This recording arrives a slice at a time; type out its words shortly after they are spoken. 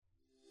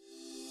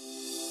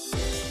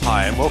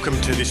and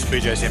welcome to this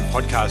BJSM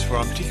podcast where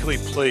I'm particularly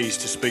pleased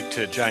to speak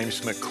to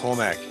James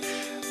McCormack.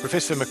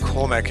 Professor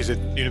McCormack is at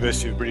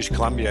University of British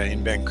Columbia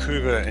in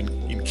Vancouver and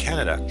in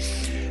Canada.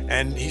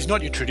 And he's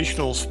not your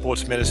traditional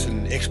sports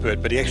medicine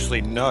expert, but he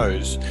actually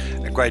knows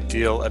a great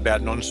deal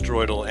about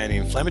non-steroidal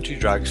anti-inflammatory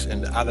drugs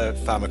and other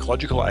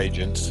pharmacological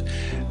agents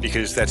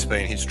because that's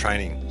been his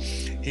training.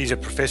 He's a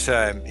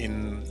professor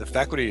in the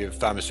Faculty of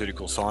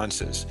Pharmaceutical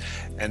Sciences,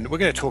 and we're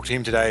going to talk to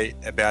him today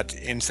about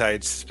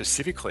NSAIDs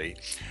specifically,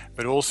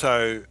 but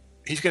also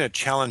he's going to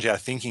challenge our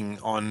thinking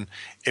on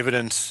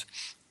evidence,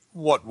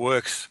 what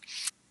works,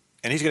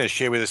 and he's going to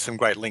share with us some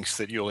great links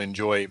that you'll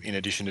enjoy in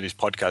addition to this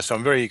podcast. So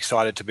I'm very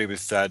excited to be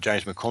with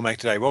James McCormack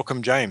today.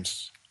 Welcome,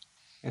 James.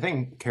 I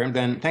think, Karen,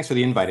 Ben, thanks for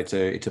the invite.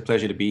 It's a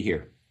pleasure to be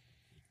here.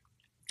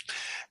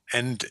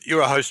 And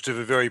you're a host of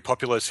a very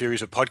popular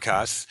series of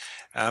podcasts.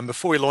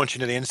 Before we launch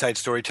into the NSAID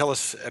story, tell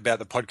us about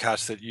the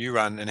podcasts that you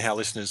run and how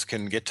listeners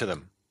can get to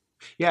them.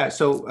 Yeah,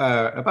 so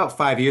about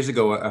 5 years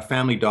ago, a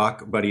family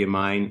doc buddy of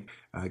mine,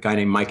 a guy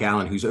named Mike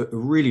Allen, who's a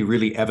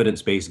really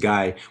evidence-based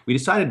guy, we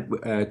decided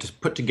to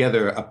put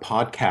together a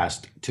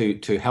podcast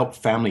to help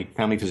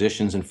family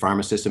physicians and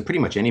pharmacists and pretty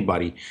much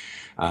anybody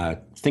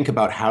think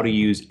about how to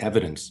use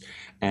evidence.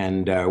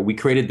 And we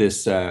created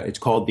this, it's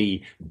called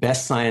the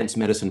Best Science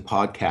Medicine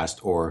Podcast,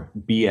 or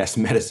BS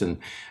Medicine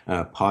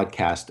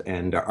Podcast.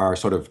 And our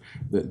sort of,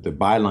 the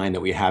byline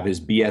that we have is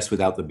BS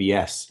without the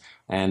BS.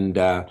 And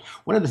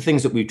one of the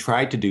things that we've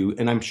tried to do,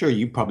 and I'm sure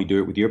you probably do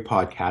it with your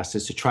podcast,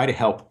 is to try to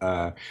help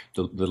the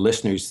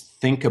listeners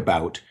think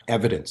about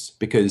evidence.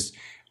 Because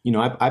you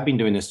know, I've been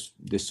doing this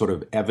sort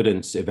of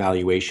evidence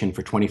evaluation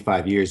for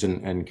 25 years,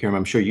 and Kiram,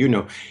 I'm sure you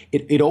know,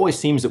 it always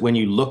seems that when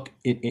you look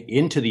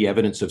into the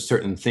evidence of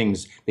certain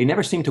things, they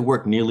never seem to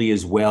work nearly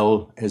as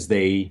well as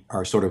they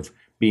are sort of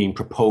being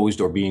proposed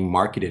or being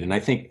marketed. And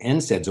I think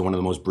NSAIDs are one of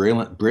the most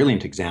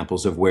brilliant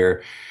examples of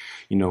where,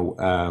 you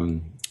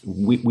know,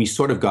 we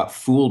sort of got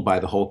fooled by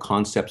the whole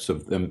concepts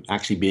of them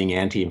actually being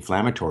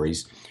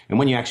anti-inflammatories. And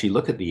when you actually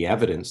look at the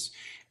evidence,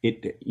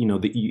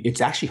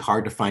 it's actually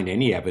hard to find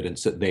any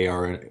evidence that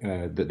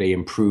they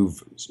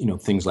improve, you know,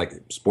 things like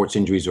sports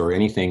injuries or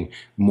anything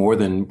more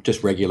than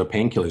just regular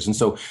painkillers. And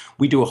so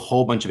we do a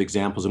whole bunch of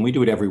examples, and we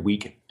do it every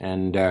week.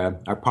 And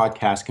our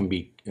podcast can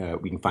be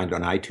we can find it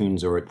on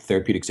iTunes or at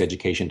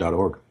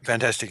therapeutics.education.org.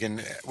 Fantastic,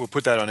 and we'll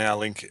put that on our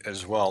link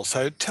as well.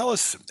 So tell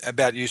us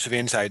about use of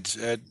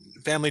NSAIDs.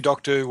 Family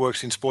doctor who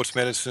works in sports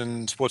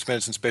medicine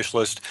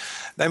specialist,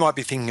 they might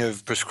be thinking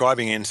of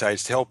prescribing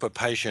NSAIDs to help a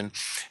patient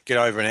get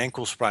over an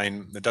ankle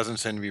sprain that doesn't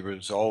seem to be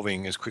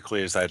resolving as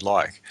quickly as they'd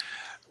like.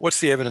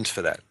 What's the evidence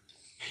for that?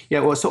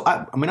 Yeah, well, so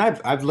I mean,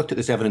 I've looked at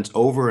this evidence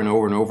over and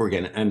over and over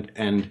again,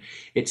 and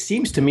it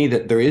seems to me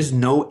that there is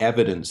no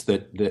evidence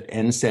that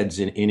NSAIDs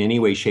in any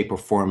way, shape, or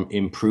form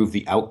improve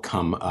the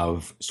outcome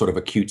of sort of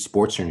acute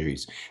sports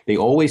injuries. They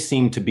always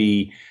seem to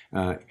be.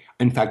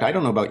 In fact, I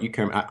don't know about you,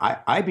 Karen.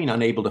 I've been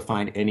unable to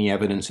find any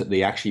evidence that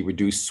they actually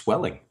reduce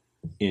swelling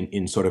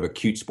in sort of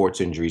acute sports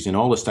injuries. In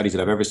all the studies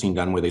that I've ever seen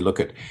done where they look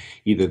at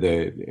either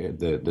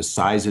the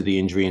size of the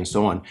injury and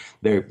so on,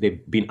 they've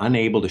been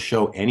unable to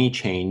show any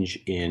change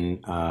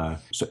in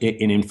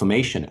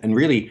inflammation. And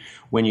really,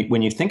 when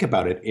you think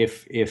about it,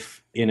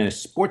 if in a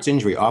sports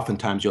injury,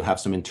 oftentimes you'll have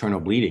some internal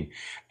bleeding,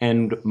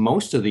 and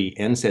most of the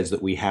NSAIDs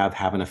that we have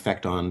an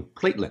effect on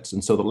platelets.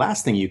 And so the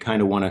last thing you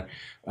kind of want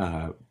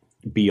to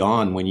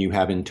beyond when you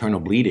have internal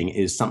bleeding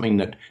is something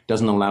that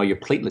doesn't allow your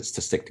platelets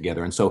to stick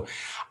together. And so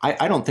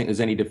I don't think there's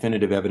any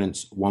definitive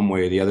evidence one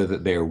way or the other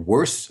that they're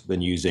worse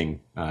than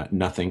using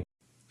nothing.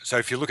 So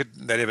if you look at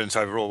that evidence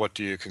overall, what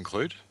do you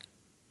conclude?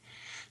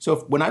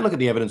 So when I look at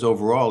the evidence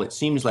overall, it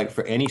seems like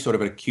for any sort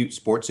of acute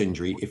sports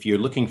injury, if you're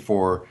looking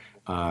for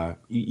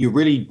you're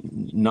really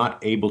not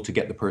able to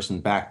get the person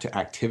back to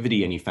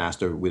activity any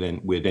faster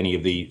with any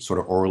of the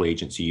sort of oral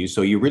agents you use.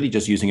 So you're really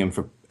just using them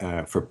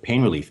for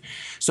pain relief.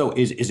 So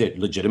is it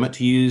legitimate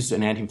to use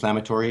an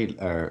anti-inflammatory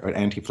or an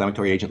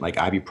anti-inflammatory agent like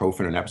ibuprofen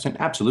or naproxen?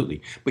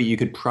 Absolutely. But you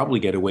could probably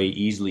get away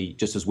easily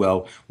just as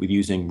well with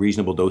using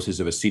reasonable doses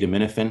of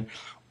acetaminophen,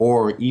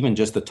 or even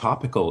just the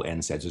topical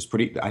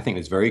NSAIDs. I think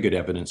there's very good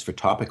evidence for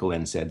topical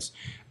NSAIDs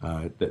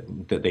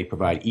that they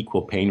provide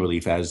equal pain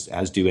relief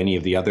as do any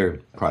of the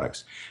other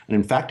products. And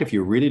in fact, if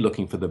you're really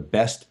looking for the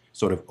best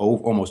sort of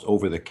almost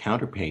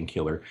over-the-counter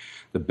painkiller,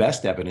 the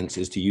best evidence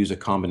is to use a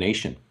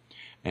combination.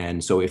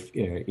 And so if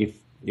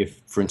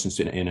for instance,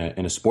 in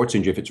a sports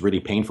injury, if it's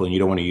really painful and you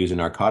don't want to use a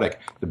narcotic,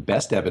 the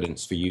best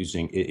evidence for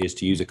using is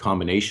to use a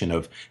combination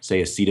of,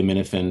 say,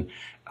 acetaminophen,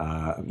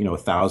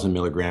 1,000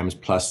 milligrams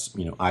plus,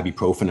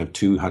 ibuprofen of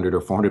 200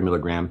 or 400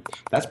 milligram.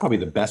 That's probably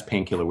the best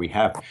painkiller we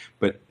have.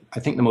 But I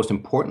think the most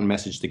important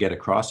message to get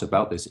across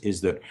about this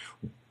is that,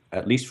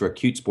 at least for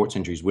acute sports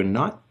injuries, we're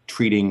not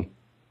treating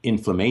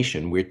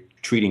inflammation, we're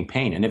treating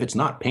pain. And if it's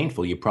not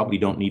painful, you probably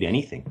don't need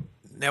anything.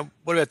 Now,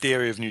 what about the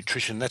area of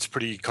nutrition? That's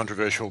pretty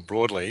controversial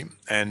broadly,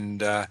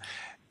 and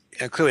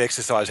clearly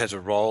exercise has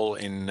a role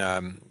in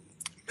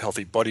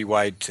healthy body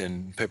weight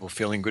and people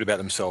feeling good about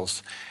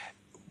themselves.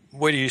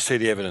 Where do you see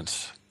the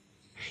evidence?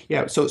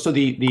 Yeah, so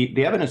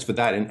the evidence for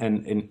that,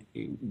 and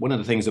one of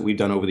the things that we've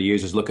done over the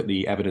years is look at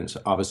the evidence,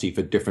 obviously,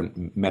 for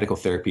different medical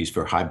therapies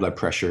for high blood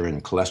pressure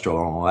and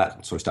cholesterol and all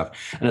that sort of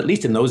stuff. And at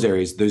least in those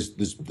areas, there's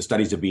the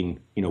studies have been,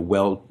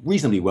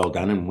 reasonably well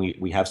done, and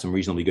we have some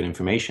reasonably good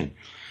information.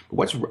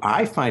 But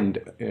I find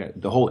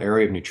the whole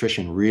area of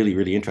nutrition really,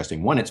 really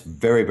interesting. One, it's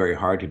very, very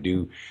hard to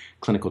do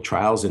clinical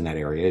trials in that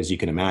area, as you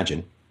can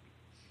imagine.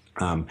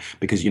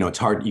 Because it's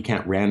hard,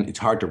 it's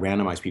hard to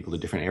randomize people to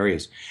different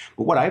areas.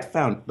 But what I've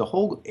found, the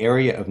whole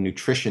area of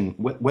nutrition,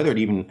 whether it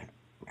even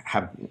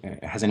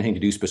has anything to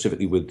do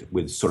specifically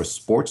with sort of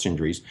sports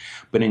injuries,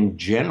 but in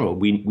general,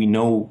 we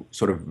know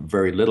sort of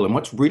very little. And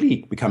what's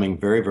really becoming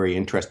very, very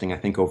interesting, I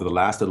think, over the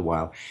last little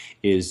while,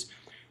 is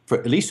for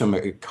at least from a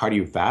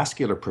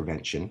cardiovascular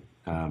prevention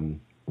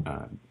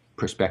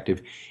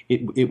perspective,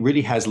 it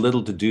really has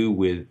little to do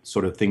with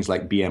sort of things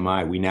like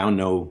BMI. We now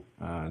know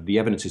the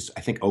evidence is,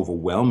 I think,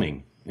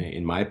 overwhelming,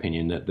 in my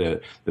opinion, that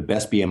the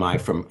best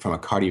BMI from a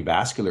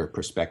cardiovascular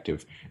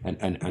perspective and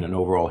an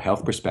overall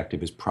health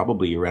perspective is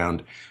probably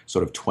around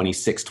sort of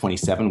 26,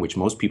 27, which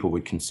most people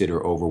would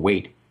consider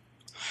overweight.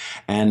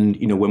 And,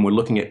 when we're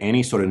looking at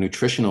any sort of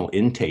nutritional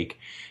intake,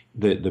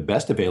 the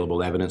best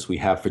available evidence we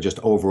have for just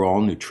overall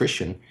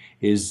nutrition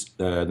is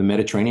the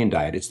Mediterranean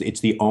diet. It's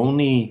the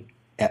only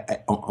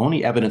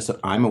evidence that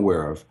I'm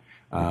aware of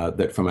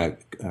that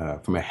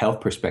from a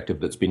health perspective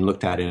that's been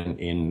looked at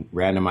in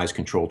randomized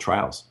controlled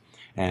trials.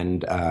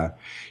 And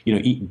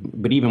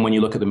but even when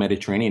you look at the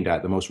Mediterranean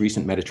diet, the most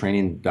recent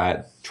Mediterranean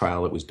diet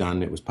trial that was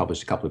done, it was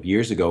published a couple of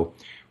years ago,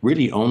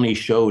 really only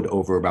showed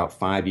over about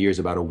 5 years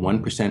about a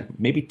 1%,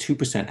 maybe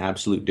 2%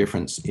 absolute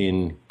difference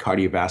in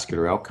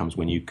cardiovascular outcomes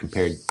when you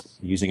compared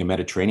using a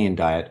Mediterranean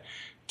diet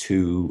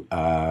to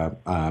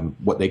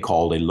what they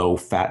call a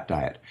low-fat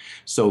diet.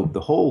 So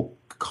the whole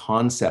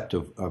concept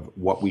of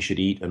what we should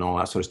eat and all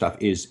that sort of stuff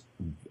is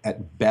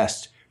at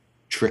best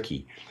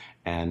tricky.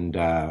 And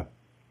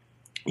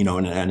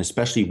and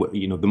especially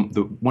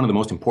one of the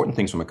most important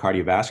things from a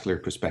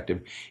cardiovascular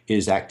perspective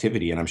is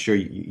activity. And I'm sure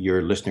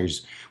your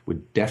listeners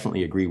would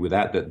definitely agree with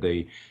that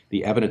the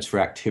evidence for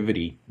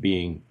activity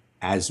being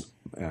as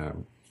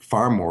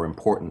far more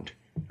important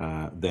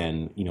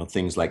than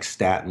things like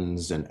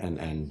statins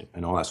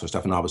and all that sort of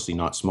stuff, and obviously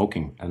not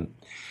smoking. And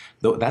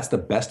that's the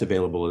best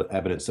available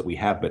evidence that we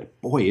have.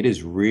 But boy, it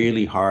is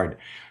really hard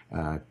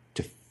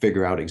to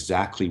figure out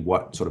exactly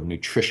what sort of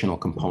nutritional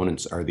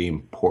components are the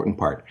important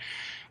part.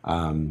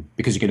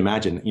 Because you can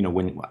imagine,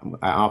 when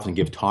I often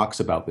give talks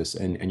about this,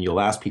 and you'll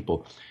ask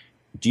people,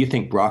 do you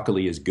think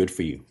broccoli is good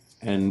for you?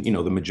 And,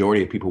 the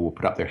majority of people will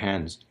put up their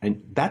hands.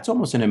 And that's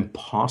almost an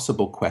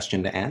impossible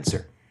question to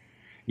answer.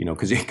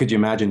 Because could you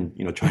imagine,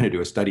 trying to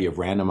do a study of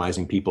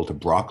randomizing people to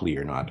broccoli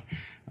or not?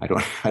 I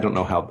don't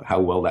know how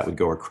well that would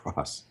go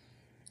across.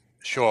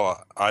 Sure.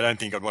 I don't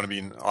think I'd want to be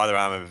in either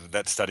arm of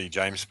that study,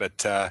 James.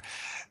 But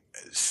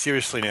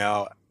seriously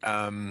now,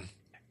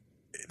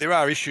 there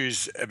are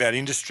issues about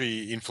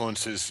industry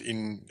influences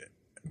in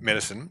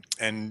medicine,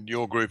 and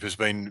your group has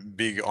been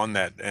big on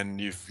that,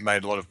 and you've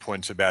made a lot of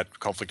points about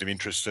conflict of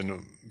interest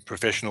and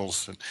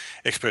professionals and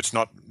experts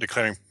not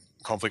declaring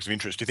conflicts of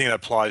interest. Do you think that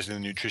applies in the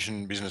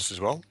nutrition business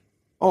as well?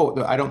 Oh,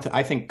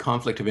 I think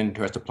conflict of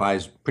interest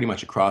applies pretty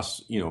much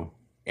across,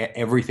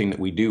 everything that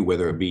we do,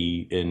 whether it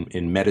be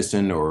in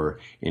medicine or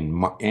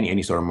in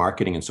any sort of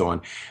marketing and so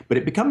on. But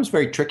it becomes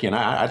very tricky, and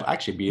I'd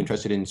actually be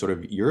interested in sort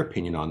of your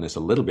opinion on this a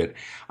little bit.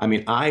 I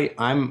mean,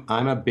 I'm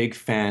a big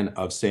fan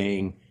of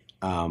saying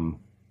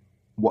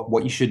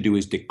what you should do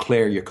is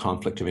declare your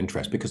conflict of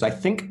interest, because I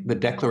think the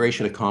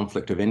declaration of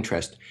conflict of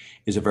interest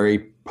is a very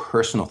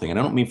personal thing. And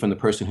I don't mean from the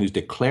person who's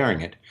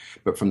declaring it,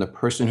 but from the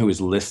person who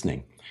is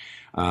listening.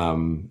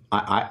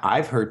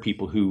 I've heard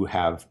people who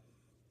have,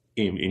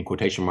 in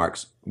quotation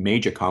marks,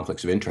 major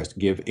conflicts of interest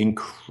give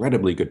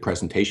incredibly good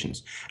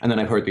presentations. And then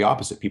I've heard the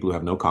opposite, people who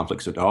have no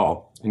conflicts at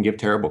all and give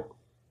terrible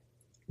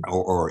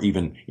or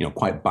even,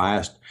 quite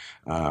biased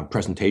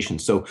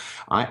presentations. So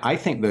I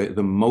think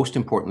the most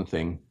important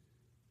thing,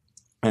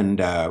 and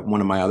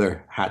one of my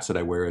other hats that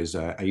I wear is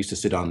I used to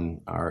sit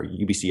on our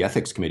UBC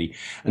ethics committee.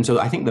 And so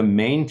I think the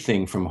main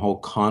thing from a whole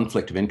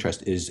conflict of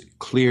interest is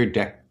clear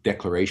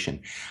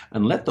declaration,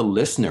 and let the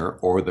listener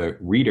or the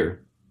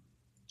reader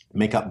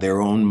make up their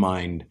own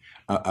mind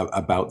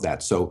about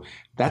that. So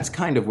that's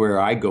kind of where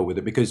I go with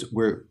it, because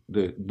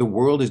the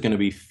world is going to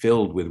be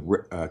filled with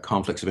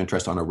conflicts of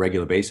interest on a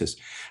regular basis.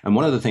 And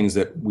one of the things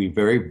that we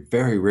very,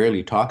 very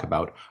rarely talk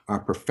about are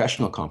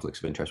professional conflicts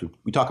of interest.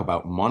 We talk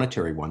about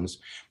monetary ones,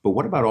 but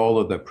what about all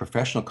of the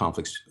professional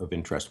conflicts of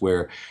interest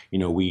where,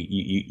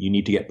 you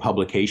need to get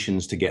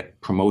publications to get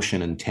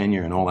promotion and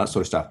tenure and all that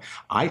sort of stuff?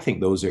 I think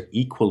those are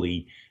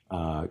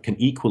can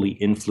equally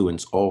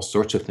influence all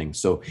sorts of things.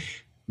 So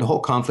the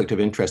whole conflict of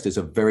interest is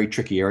a very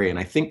tricky area. And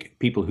I think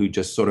people who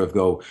just sort of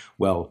go,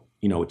 well,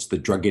 it's the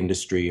drug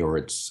industry, or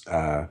it's,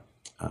 they're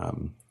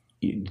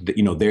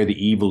the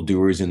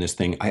evildoers in this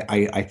thing.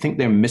 I think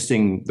they're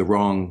missing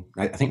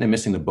I think they're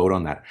missing the boat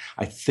on that.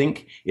 I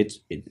think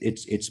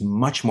it's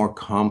much more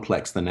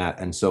complex than that.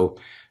 And so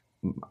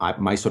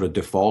my sort of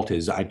default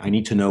is I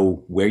need to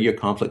know where your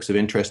conflicts of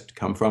interest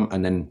come from,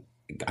 and then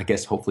I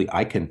guess hopefully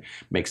I can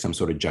make some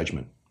sort of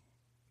judgment.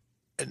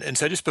 And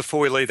so just before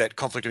we leave that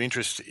conflict of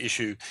interest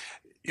issue,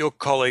 your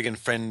colleague and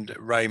friend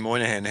Ray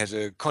Moynihan has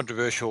a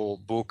controversial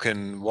book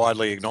and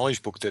widely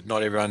acknowledged book that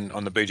not everyone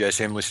on the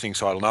BJSM listening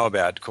side will know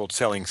about, called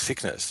Selling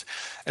Sickness.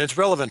 And it's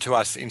relevant to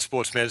us in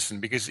sports medicine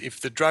because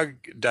if the drug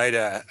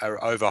data are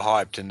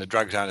overhyped and the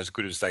drugs aren't as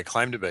good as they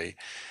claim to be,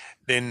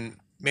 then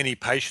many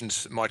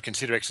patients might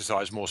consider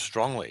exercise more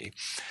strongly.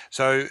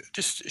 So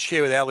just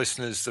share with our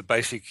listeners the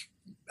basic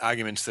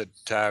arguments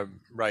that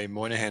Ray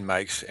Moynihan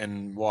makes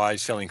and why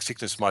Selling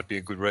Sickness might be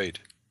a good read.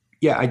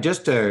 Yeah, I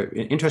just,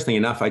 interestingly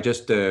enough, I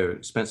just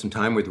spent some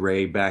time with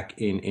Ray back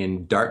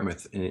in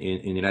Dartmouth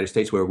in the United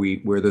States,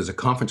 where there's a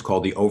conference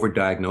called the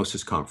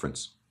Overdiagnosis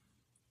Conference.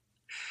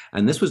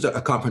 And this was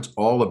a conference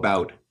all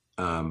about,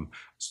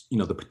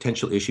 the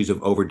potential issues of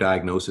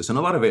overdiagnosis. And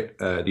a lot of it,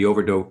 the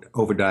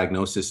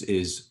overdiagnosis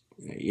is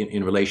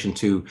in relation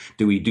to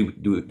do we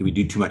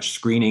do too much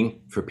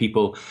screening for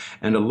people,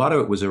 and a lot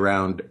of it was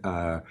around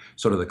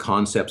sort of the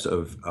concepts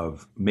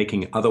of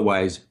making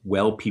otherwise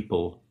well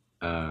people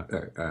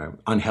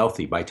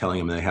unhealthy by telling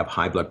them they have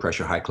high blood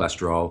pressure, high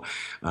cholesterol,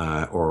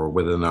 or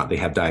whether or not they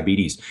have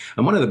diabetes.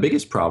 And one of the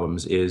biggest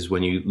problems is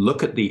when you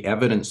look at the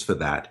evidence for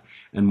that,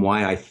 and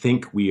why I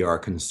think we are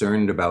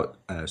concerned about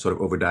sort of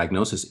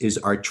overdiagnosis, is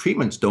our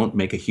treatments don't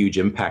make a huge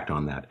impact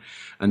on that.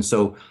 And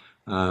so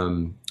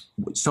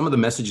some of the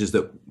messages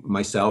that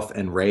myself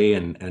and Ray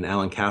and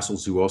Alan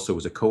Castles, who also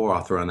was a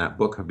co-author on that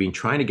book, have been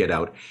trying to get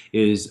out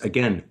is,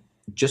 again,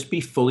 just be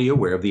fully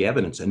aware of the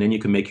evidence, and then you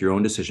can make your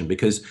own decision.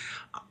 Because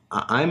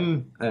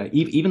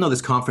even though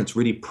this conference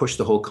really pushed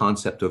the whole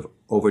concept of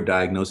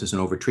overdiagnosis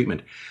and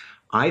overtreatment,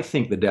 I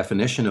think the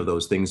definition of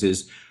those things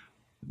is,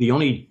 the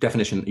only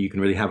definition that you can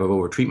really have of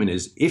overtreatment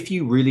is if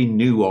you really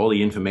knew all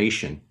the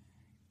information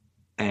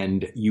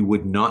and you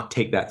would not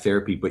take that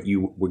therapy, but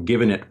you were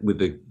given it with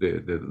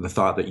the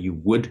thought that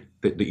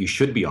you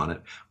should be on it.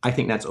 I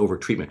think that's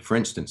overtreatment. For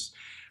instance,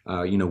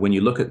 when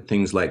you look at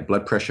things like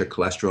blood pressure,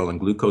 cholesterol, and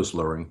glucose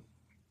lowering,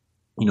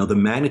 the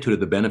magnitude of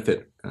the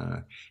benefit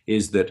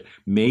is that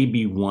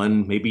maybe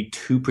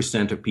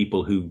 2% of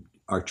people who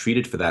are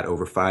treated for that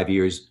over 5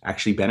 years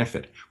actually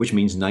benefit, which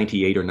means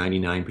 98 or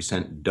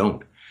 99%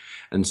 don't.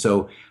 And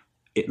so,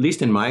 at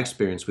least in my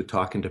experience with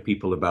talking to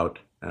people about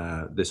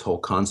this whole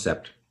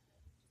concept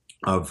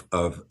of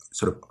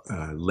sort of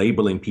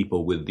labeling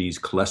people with these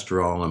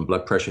cholesterol and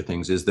blood pressure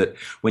things, is that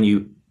when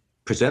you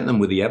present them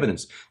with the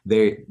evidence,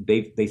 they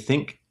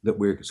think that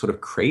we're sort of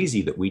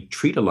crazy that we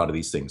treat a lot of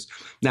these things.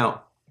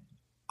 Now,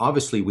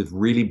 obviously, with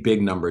really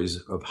big numbers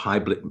of high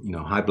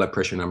blood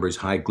pressure numbers,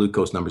 high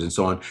glucose numbers, and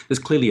so on, there's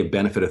clearly a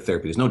benefit of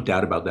therapy. There's no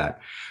doubt about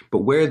that. But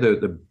where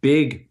the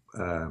big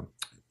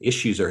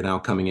issues are now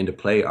coming into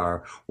play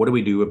are, what do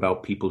we do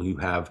about people who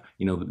have,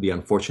 the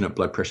unfortunate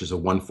blood pressures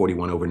of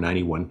 141 over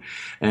 91?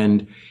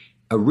 And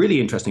a really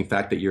interesting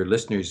fact that your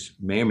listeners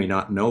may or may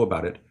not know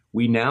about it,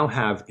 we now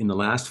have, in the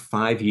last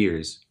 5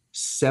 years,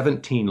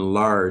 17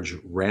 large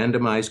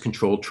randomized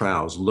controlled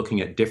trials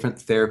looking at different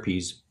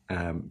therapies,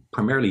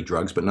 primarily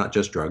drugs, but not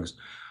just drugs,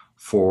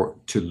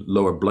 to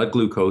lower blood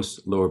glucose,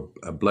 lower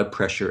blood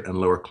pressure, and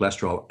lower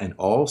cholesterol. And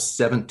all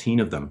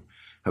 17 of them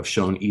have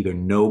shown either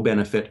no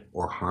benefit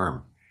or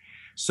harm.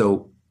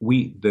 So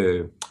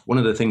one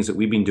of the things that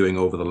we've been doing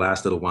over the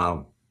last little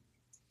while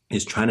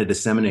is trying to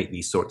disseminate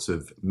these sorts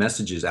of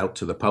messages out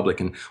to the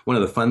public. And one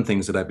of the fun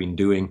things that I've been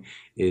doing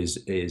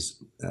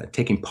is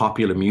taking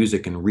popular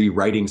music and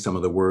rewriting some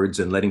of the words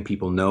and letting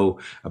people know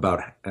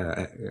about,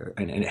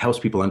 and it helps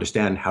people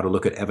understand how to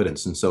look at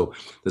evidence. And so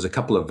there's a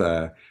couple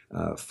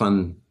of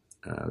fun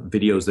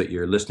videos that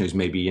your listeners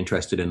may be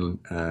interested in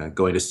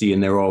going to see,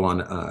 and they're all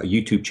on a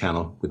YouTube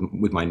channel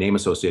with my name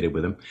associated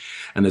with them.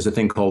 And there's a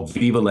thing called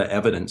Viva la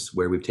Evidence,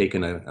 where we've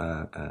taken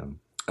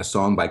a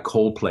song by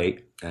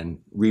Coldplay and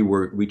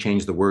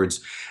rechanged the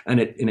words,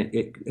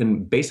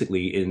 and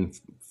basically in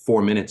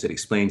 4 minutes it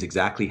explains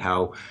exactly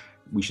how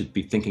we should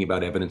be thinking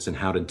about evidence and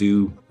how to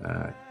do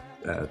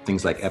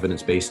things like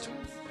evidence-based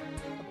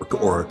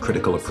or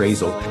critical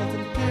appraisal.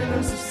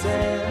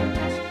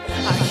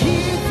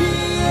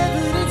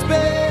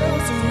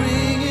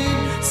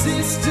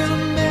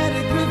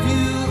 Systematic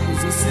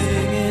reviews are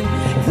singing.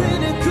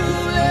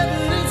 Clinical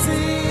evidence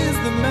is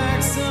the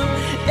maxim.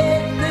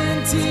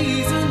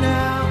 NNTs are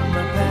now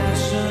my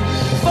passion.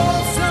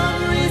 For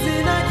some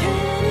reason I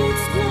can't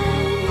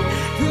explain.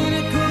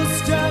 Clinical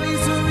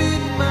studies are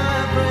in my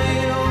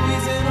brain,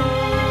 always an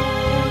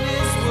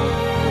honest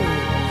word.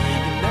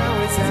 And now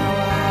it's how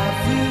I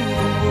view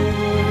the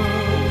world.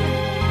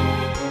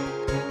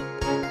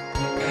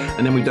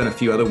 And then we've done a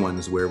few other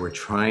ones where we're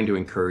trying to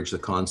encourage the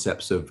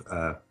concepts of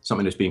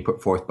something that's being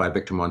put forth by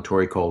Victor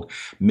Montori called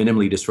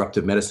minimally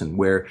disruptive medicine,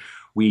 where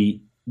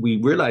we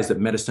realize that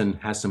medicine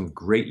has some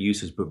great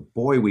uses, but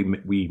boy,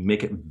 we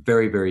make it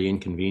very, very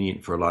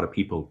inconvenient for a lot of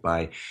people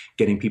by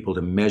getting people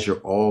to measure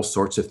all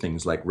sorts of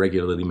things, like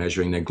regularly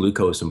measuring their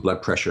glucose and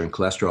blood pressure and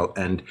cholesterol.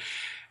 And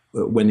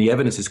when the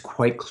evidence is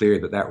quite clear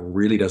that that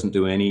really doesn't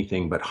do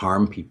anything but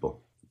harm people.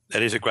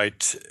 That is a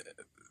great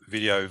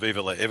video,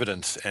 Viva La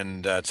Evidence,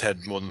 and it's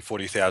had more than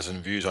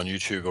 40,000 views on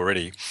YouTube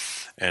already.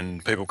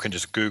 And people can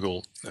just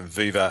Google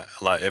Viva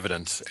La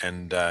Evidence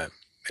and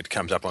it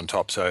comes up on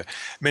top. So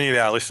many of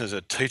our listeners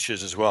are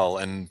teachers as well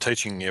and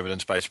teaching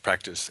evidence-based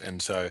practice.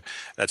 And so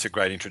that's a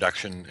great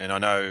introduction. And I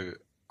know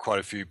quite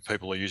a few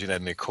people are using that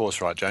in their course,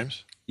 right,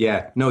 James?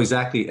 Yeah, no,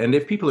 exactly. And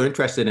if people are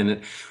interested in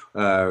it,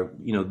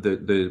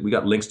 we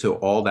got links to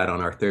all that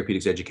on our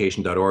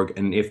therapeutics-education.org.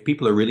 And if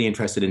people are really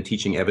interested in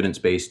teaching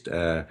evidence-based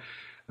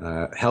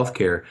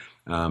healthcare,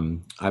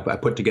 I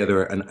put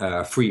together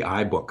a free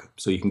iBook,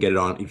 so you can get it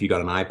on if you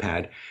got an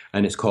iPad,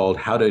 and it's called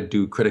How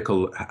to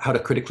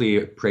Critically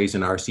Appraise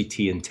an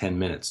RCT in 10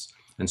 Minutes.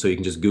 And so you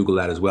can just Google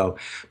that as well,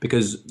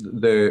 because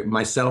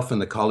myself and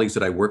the colleagues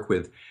that I work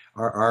with,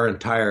 our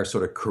entire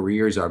sort of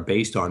careers are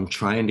based on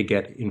trying to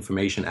get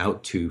information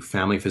out to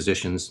family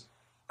physicians,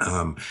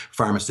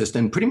 pharmacists,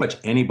 and pretty much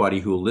anybody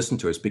who will listen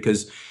to us,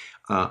 because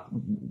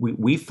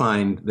we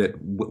find that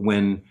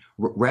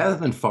rather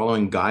than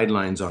following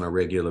guidelines on a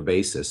regular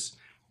basis,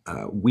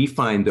 we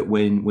find that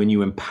when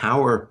you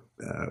empower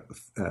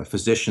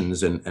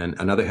physicians and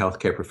other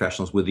healthcare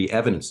professionals with the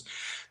evidence,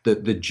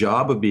 the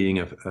job of being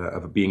a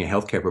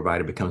healthcare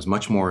provider becomes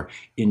much more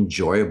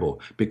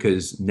enjoyable,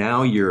 because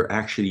now you're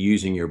actually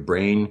using your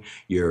brain,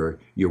 you're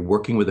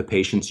working with the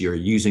patients, you're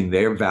using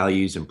their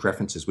values and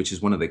preferences, which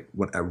is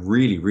a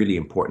really, really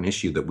important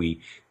issue that we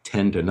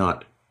tend to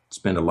not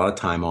spend a lot of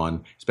time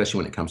on, especially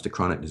when it comes to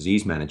chronic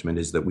disease management,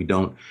 is that we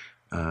don't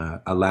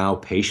allow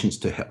patients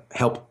to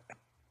help.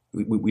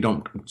 We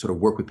don't sort of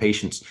work with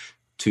patients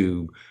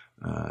to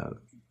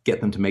get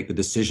them to make the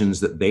decisions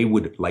that they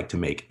would like to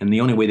make. And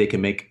the only way they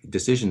can make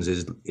decisions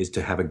is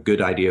to have a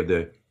good idea of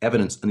the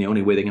evidence. And the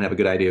only way they can have a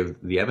good idea of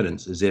the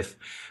evidence is if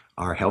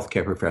our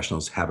healthcare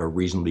professionals have a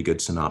reasonably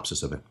good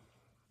synopsis of it.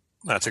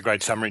 That's a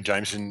great summary,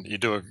 James, and you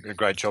do a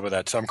great job of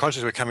that. So I'm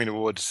conscious we're coming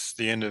towards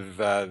the end of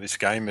this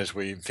game, as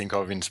we think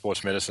of in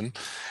sports medicine,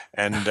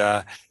 and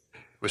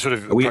we're sort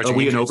of Are we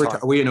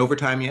in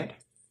overtime yet?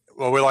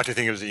 Well, we like to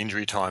think of it as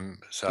injury time.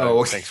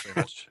 So Thanks very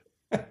much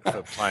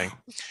for playing.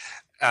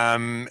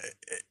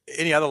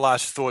 Any other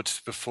last thoughts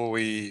before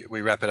we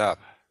wrap it up?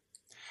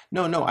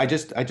 No. I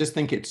just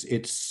think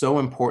it's so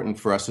important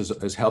for us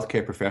as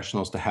healthcare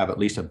professionals to have at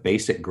least a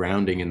basic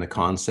grounding in the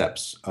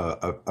concepts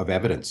of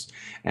evidence,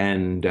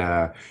 and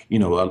a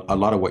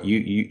lot of what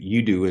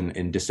you do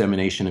in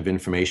dissemination of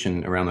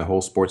information around the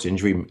whole sports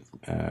injury,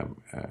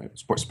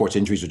 sports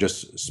injuries, or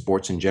just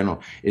sports in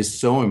general, is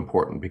so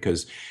important,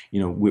 because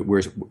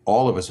we're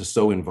all of us are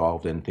so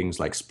involved in things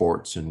like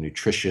sports and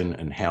nutrition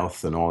and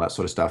health and all that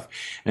sort of stuff,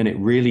 and it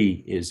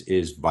really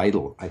is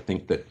vital, I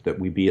think, that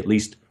we be at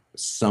least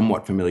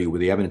somewhat familiar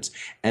with the evidence.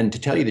 And to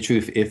tell you the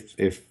truth, if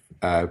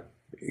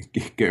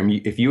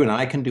you and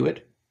I can do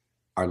it,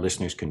 our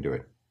listeners can do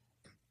it.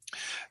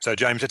 So,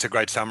 James, that's a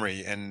great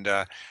summary, and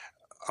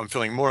I'm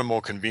feeling more and more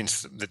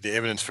convinced that the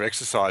evidence for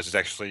exercise is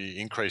actually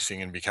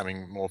increasing and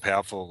becoming more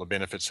powerful. The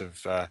benefits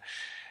of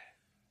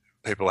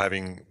people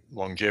having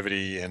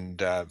longevity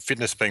and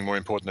fitness being more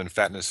important than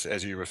fatness,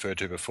 as you referred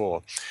to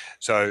before.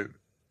 So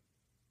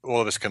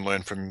all of us can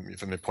learn from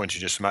the points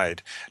you just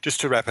made. Just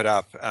to wrap it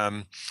up,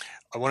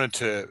 I wanted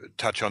to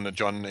touch on the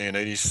John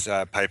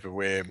Ioannidis paper,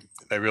 where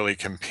they really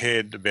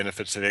compared the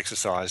benefits of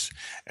exercise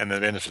and the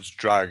benefits of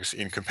drugs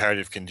in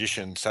comparative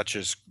conditions such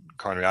as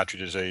coronary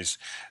artery disease,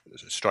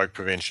 stroke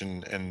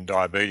prevention, and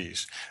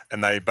diabetes.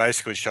 And they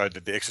basically showed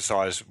that the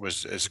exercise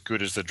was as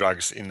good as the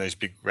drugs in these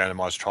big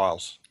randomized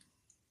trials.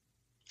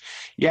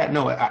 Yeah,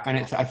 no,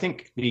 and I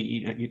think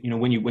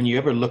when you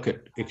ever look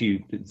at,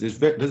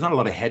 there's not a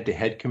lot of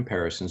head-to-head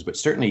comparisons, but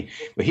certainly,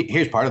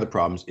 here's part of the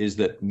problems is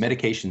that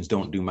medications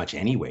don't do much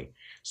anyway.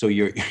 So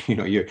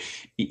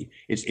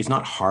it's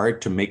not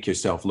hard to make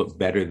yourself look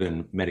better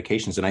than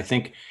medications. And I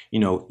think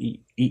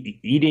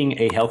eating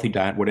a healthy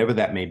diet, whatever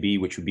that may be,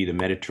 which would be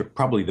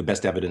probably the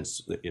best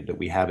evidence that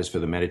we have is for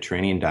the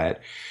Mediterranean diet,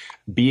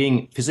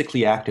 being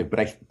physically active.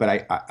 But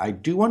I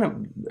do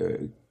want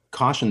to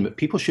caution that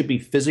people should be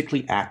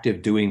physically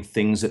active doing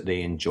things that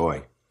they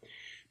enjoy,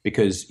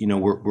 because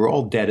we're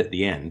all dead at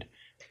the end,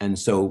 and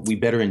so we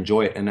better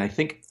enjoy it. And I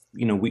think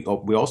we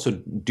also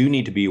do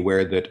need to be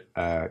aware that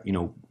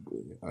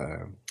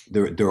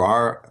there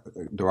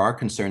are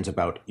concerns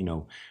about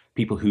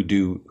people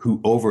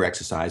who over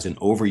exercise and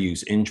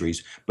overuse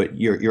injuries. But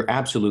you're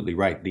absolutely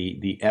right.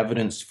 The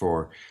evidence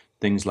for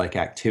things like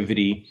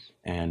activity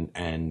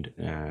and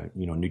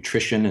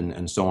nutrition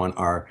and so on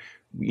are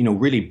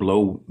really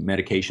blow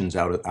medications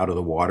out of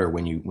the water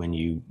when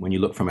you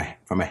look from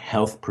a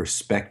health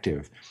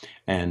perspective,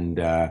 and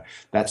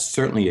that's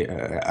certainly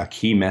a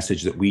key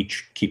message that we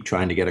keep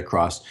trying to get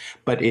across.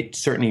 But it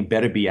certainly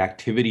better be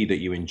activity that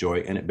you enjoy,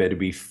 and it better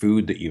be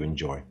food that you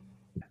enjoy.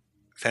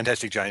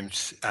 Fantastic,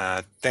 James.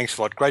 Thanks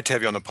a lot. Great to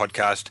have you on the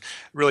podcast.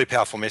 Really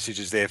powerful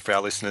messages there for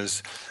our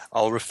listeners.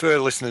 I'll refer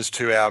listeners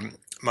to our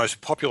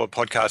most popular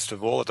podcast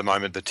of all at the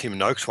moment, the Tim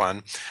Noakes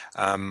one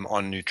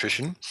on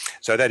nutrition.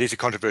 So that is a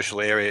controversial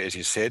area, as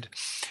you said.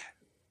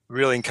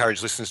 really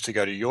encourage listeners to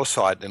go to your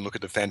site and look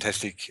at the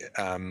fantastic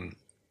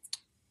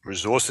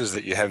resources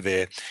that you have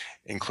there,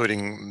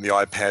 including the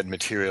iPad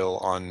material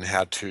on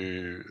how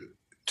to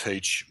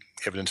teach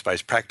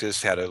evidence-based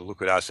practice, how to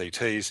look at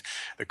RCTs.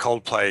 The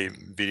Coldplay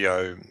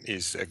video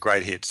is a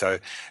great hit. So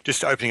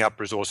just opening up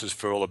resources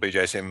for all the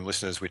BJSM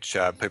listeners, which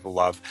people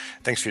love.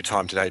 Thanks for your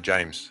time today,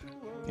 James.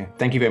 Yeah,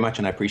 thank you very much,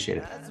 and I appreciate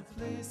it.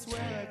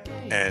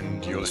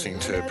 And you're listening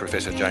to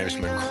Professor James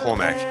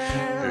McCormack,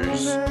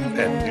 who's at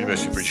the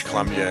University of British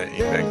Columbia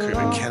in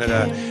Vancouver,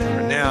 Canada,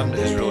 renowned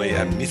as really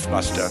a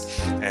mythbuster,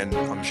 and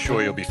I'm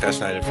sure you'll be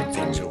fascinated from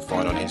things you'll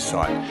find on his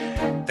site.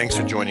 Thanks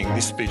for joining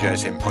this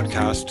BJSM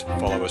podcast.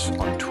 Follow us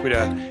on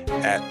Twitter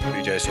at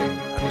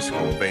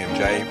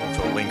BJSM_BMJ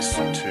for links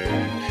to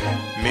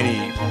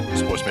many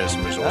sports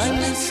medicine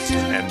resources,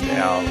 and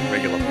our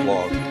regular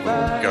blog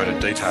will go into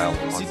detail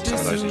on some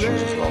of those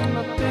issues as well.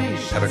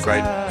 Have a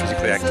great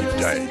physically active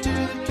day.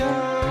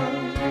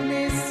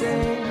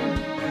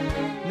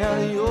 Now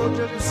the old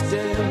drug is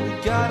stale, we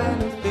got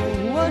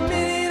anything. 1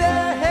 minute I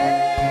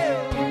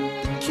held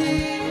the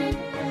key.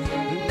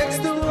 Next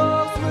the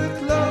walls were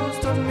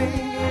closed on me,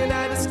 and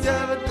I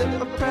discovered that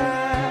my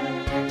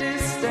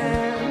practice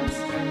stands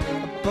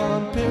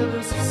upon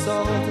pillars of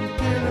salt and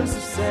pillars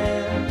of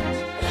sand.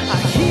 I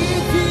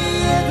hear the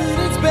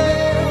evidence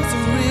bells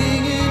are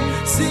ringing,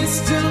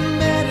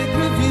 systematic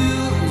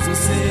reviews are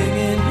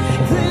singing,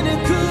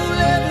 clinical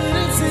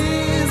evidence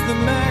is the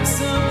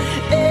maxim,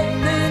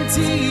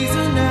 NSAIDs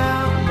are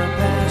now my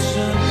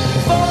passion.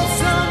 For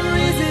some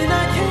reason I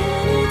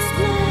can't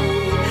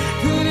explain,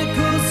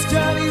 clinical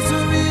studies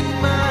are in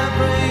my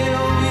brain,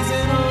 always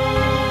an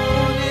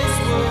honest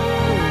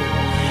word,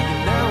 and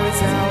now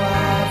it's how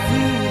I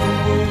view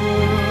the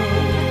world.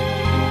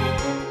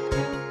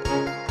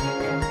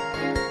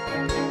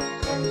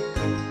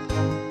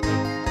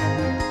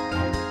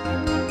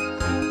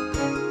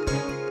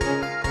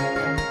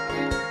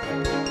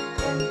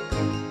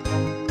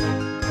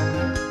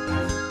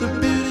 The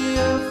beauty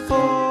of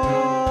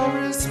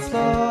forest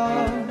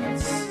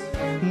plots,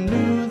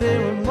 knew they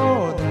were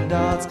more than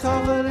dots.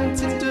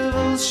 Confidence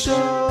intervals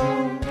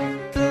show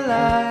the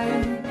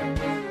light.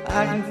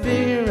 I can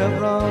figure out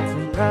wrong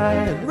from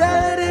right.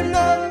 Relative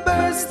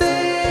numbers,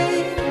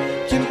 they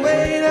can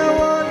wait. I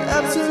want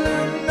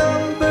absolute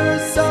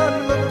numbers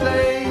on my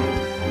plate.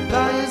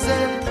 Values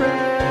and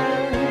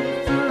preference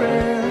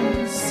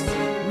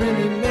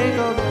really make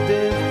all the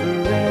difference.